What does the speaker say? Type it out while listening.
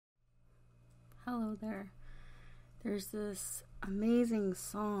Hello there. There's this amazing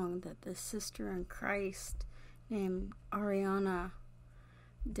song that this sister in Christ named Aryana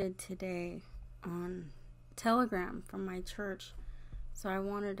did today on Telegram from my church. So I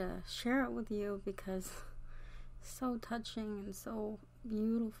wanted to share it with you because it's so touching and so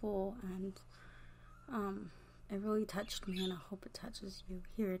beautiful, and it really touched me, and I hope it touches you.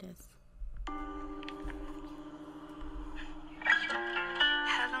 Here it is.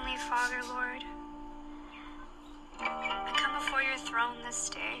 Heavenly Father, Lord, I come before your throne this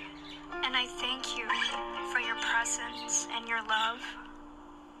day, and I thank you for your presence and your love.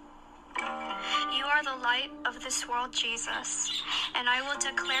 You are the light of this world, Jesus, and I will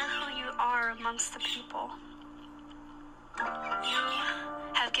declare who you are amongst the people. You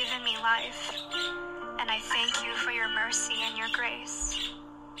have given me life, and I thank you for your mercy and your grace.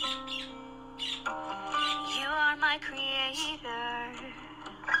 You are my creator.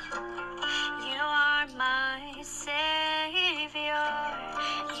 You are my Savior.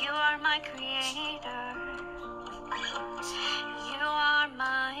 You are my creator. You are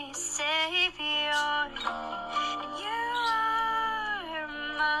my Savior. You are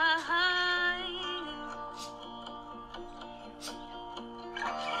mine.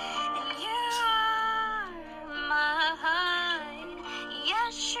 You are mine.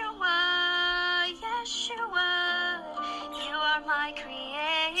 Yeshua, Yeshua. You are my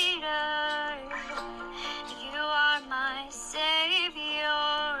creator. You are my Savior.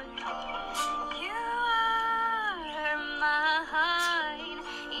 You are mine,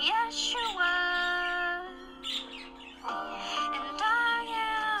 Yeshua. And I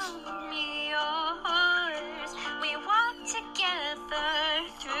am yours. We walk together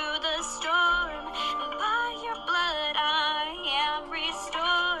through the storm. And by your blood I am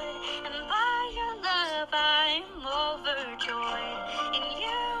restored. And by your love I'm overjoyed. And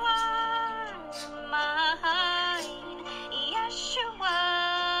you are mine, Yeshua,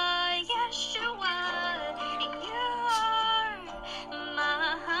 Yeshua. And you are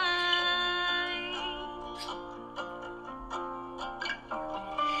mine.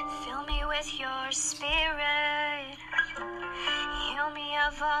 Fill me with your spirit. Heal me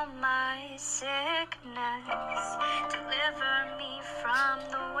of all my sickness. Deliver me from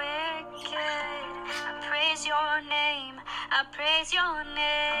the wicked. I praise your name. I praise your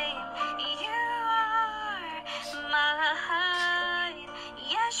name. You are mine.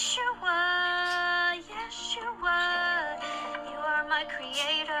 Yeshua, Yeshua. You are my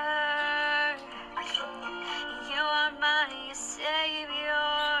creator. You are my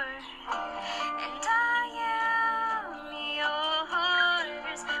Savior. And I am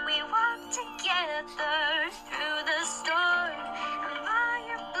yours. We walk together through the storm. And by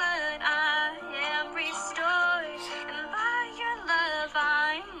your blood I am restored. And by your love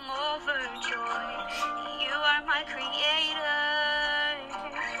I'm overjoyed. You are my creator.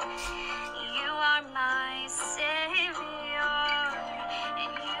 You are my Savior.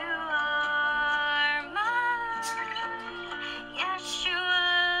 And you are mine. Yeshua,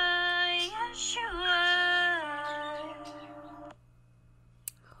 Yeshua.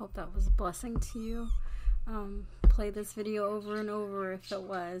 Hope that was a blessing to you. Play this video over and over if it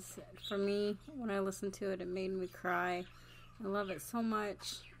was. For me, when I listened to it, it made me cry. I love it so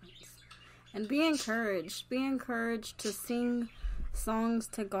much. And be encouraged. Be encouraged to sing songs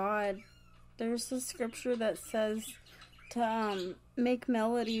to God. There's a scripture that says to make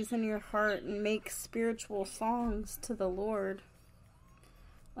melodies in your heart and make spiritual songs to the Lord.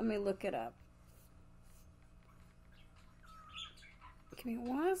 Let me look it up. Give me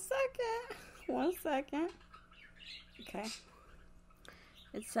 1 second. 1 second. Okay.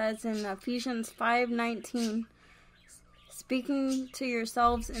 It says in Ephesians 5:19, speaking to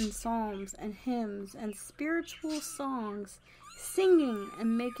yourselves in psalms and hymns and spiritual songs, singing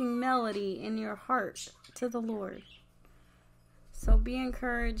and making melody in your heart to the Lord. So be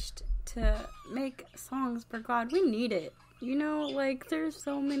encouraged to make songs for God. We need it. You know, like, there's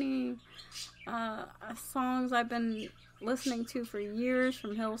so many songs I've been listening to for years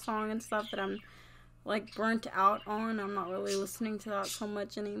from Hillsong and stuff that I'm like burnt out on. I'm not really listening to that so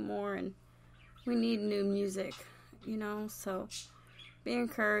much anymore, and we need new music, you know. So be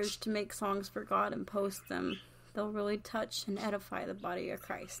encouraged to make songs for God and post them. They'll really touch and edify the body of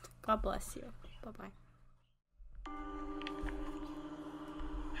Christ. God bless you. Bye-bye.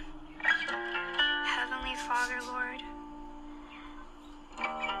 Heavenly Father, Lord,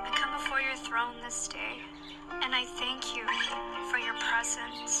 I come before your throne this day, and I thank you for your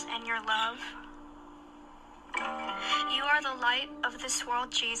presence and your love. You are the light of this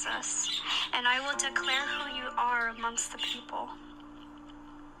world, Jesus, and I will declare who you are amongst the people.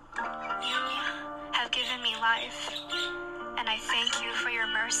 You given me life, and I thank you for your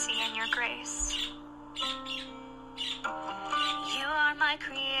mercy and your grace. You are my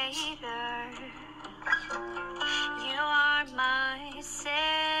creator. You are my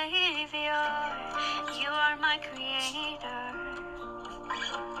savior. You are my creator.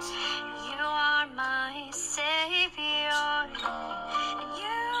 You are my savior.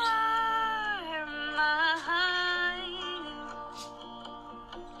 You are mine.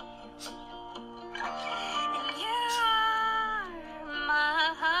 You are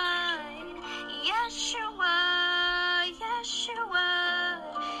mine. Yeshua, Yeshua.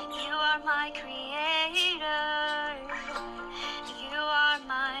 You are my creator. You are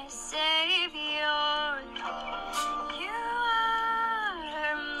my savior. You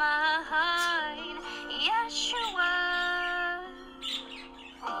are mine, Yeshua.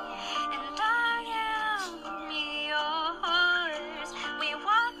 And I am yours. We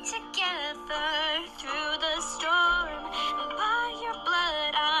walk together through the storm. And by your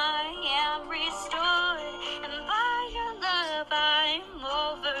blood I am restored. And by your love I'm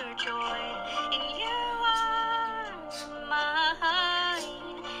overjoyed. And you are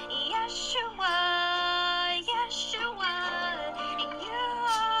mine, Yeshua, Yeshua. And you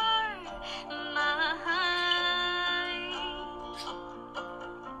are mine.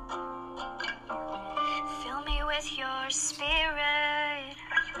 Fill me with your spirit.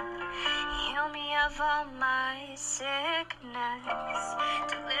 Heal me of all my sickness.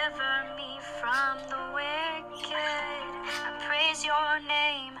 Deliver me from the wicked. I praise your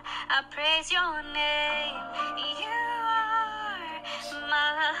name. I praise your name. You are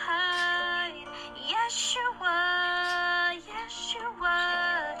mine. Yeshua, Yeshua.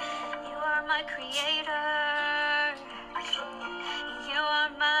 You are my creator. You are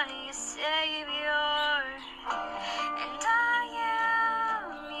my savior. And I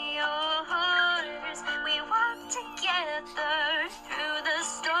am yours. We walk together through the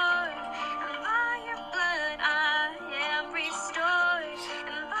storm. And by your blood I am restored.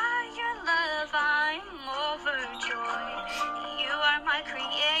 And by your love I'm overjoyed. You are my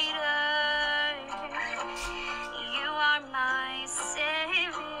creator. You are my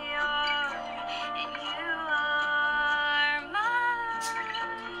savior. And you are mine.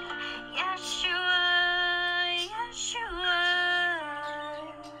 Yeshua, Yeshua.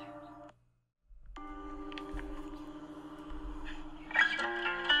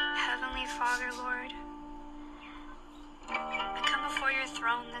 Heavenly Father, Lord, I come before your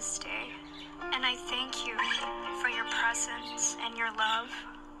throne this day, and I thank you for your presence and your love.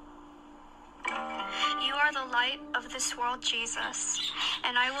 You are the light of this world, Jesus,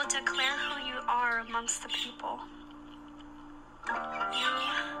 and I will declare who you are amongst the people.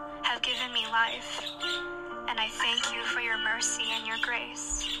 You have given me life, and I thank you for your mercy and your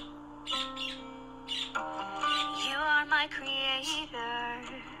grace. You are my creator.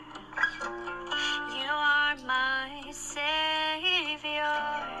 You are my savior.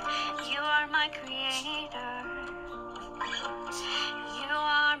 You are my creator. You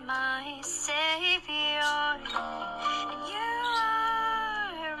are my savior. You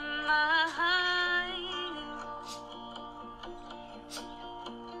are mine.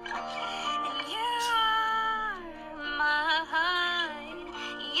 You are mine.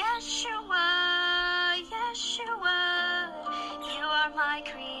 Yeshua, Yeshua. You are my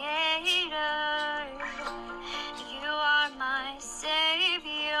creator. You are my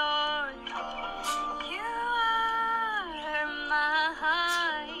savior. You are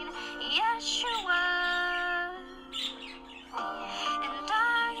mine, Yeshua. And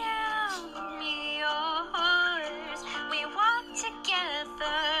I am yours. We walk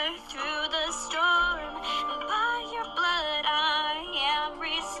together through the storm. And by your blood I am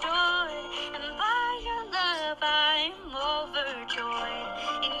restored. And by your love I'm overjoyed.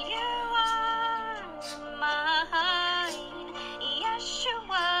 And you are mine,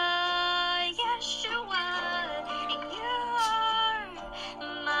 Yeshua, Yeshua. And you are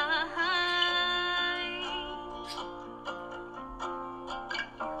mine.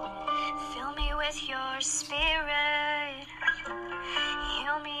 Fill me with your spirit.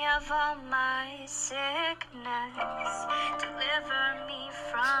 Heal me of all my sickness. Deliver me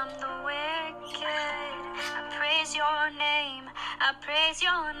from the wicked. I praise your name. I praise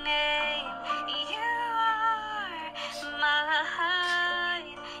your name. You are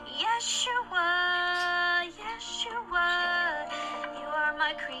mine. Yeshua, Yeshua. You are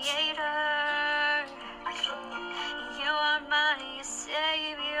my creator. You are my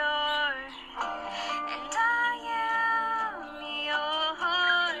savior. And I am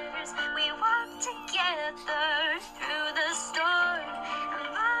yours. We walk together through the storm.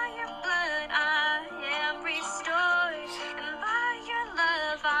 And by your blood I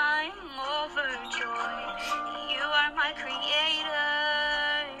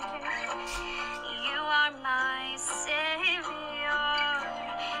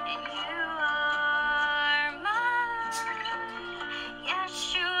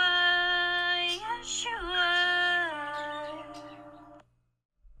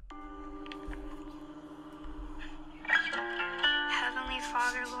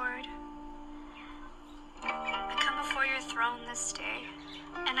Father, Lord, I come before your throne this day,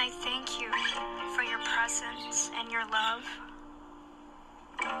 and I thank you for your presence and your love.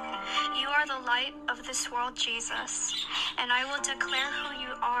 You are the light of this world, Jesus, and I will declare who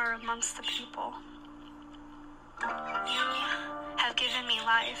you are amongst the people. You have given me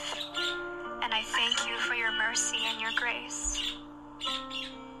life, and I thank you for your mercy and your grace.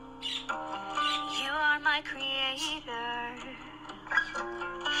 You are my creator.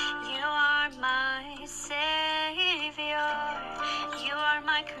 You are my savior. You are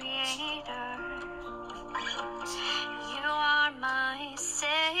my creator. You are my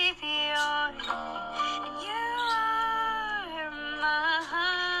savior. You are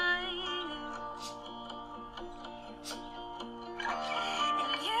mine.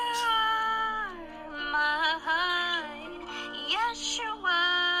 You are mine. Yeshua,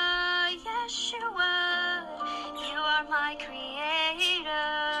 Yeshua. You are my creator.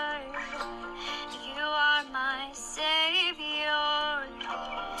 You are my savior.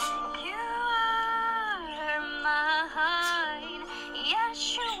 You are mine,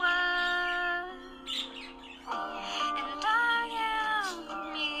 Yeshua. And I am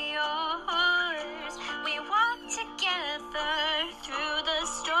yours. We walk together through the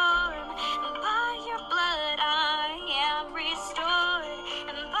storm. By your blood I am restored.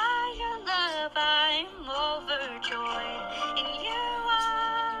 And by your love I'm overjoyed. And you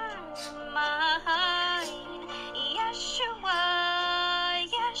are mine, Yeshua,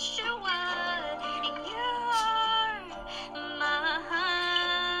 Yeshua. And you are mine.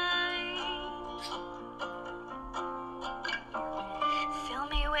 Fill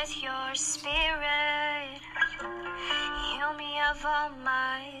me with your spirit. Heal me of all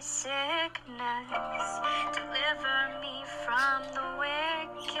my sickness. Deliver me from the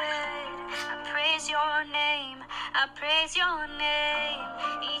wicked. I praise your name. I praise your name.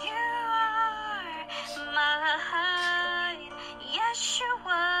 You are mine.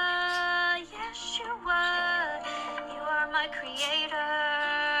 Yeshua, Yeshua. You are my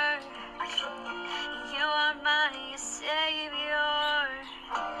creator. You are my savior.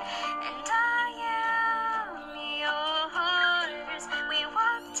 And I am yours. We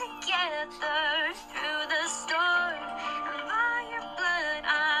walk together through the storm. And by your blood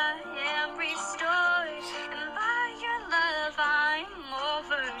I am restored. And by your love I'm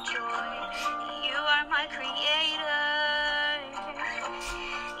overjoyed. You are my creator.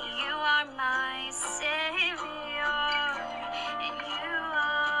 You are my savior. And you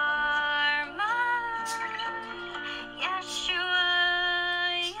are mine. Yeshua,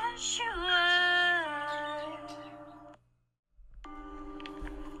 Yeshua.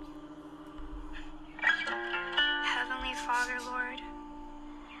 Heavenly Father, Lord,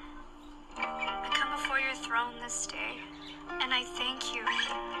 I come before your throne this day, and I thank you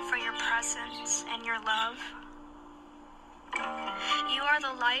for your presence and your love. You are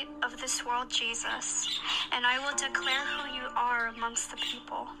the light of this world, Jesus, and I will declare who you are amongst the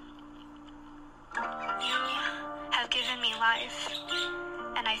people. You have given me life,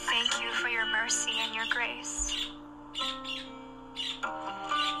 and I thank you for your mercy and your grace.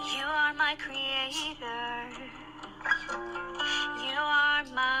 You are my creator. You are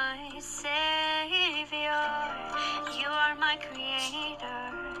my savior. You are my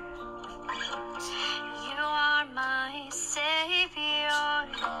creator. You are my savior.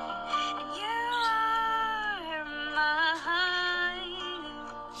 You are mine.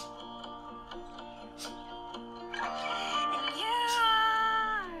 You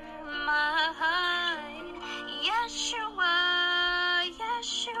are mine. Yeshua,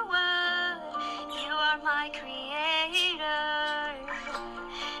 Yeshua. You are my creator.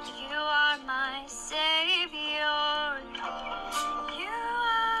 You are my savior. You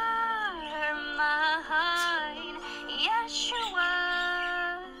are mine, Yeshua.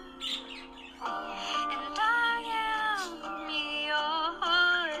 And I am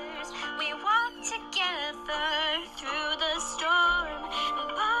yours. We walk together through the storm.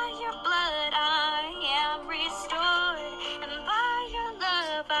 By your blood I am restored. And by your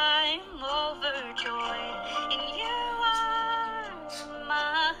love I'm overjoyed. And you are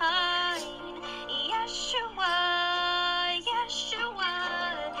mine, Yeshua, Yeshua.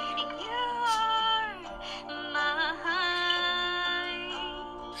 And you are mine.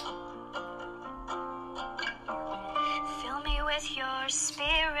 Fill me with your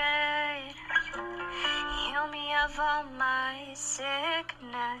spirit. Heal me of all my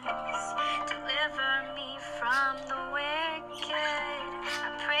sickness. Deliver me from the wicked. I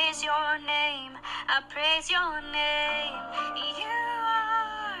praise your name. I praise your name. You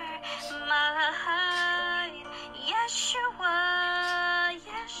are mine. Yeshua,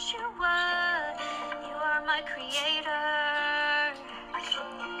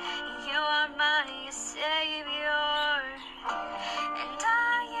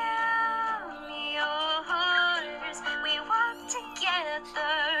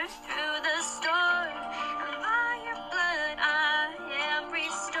 Through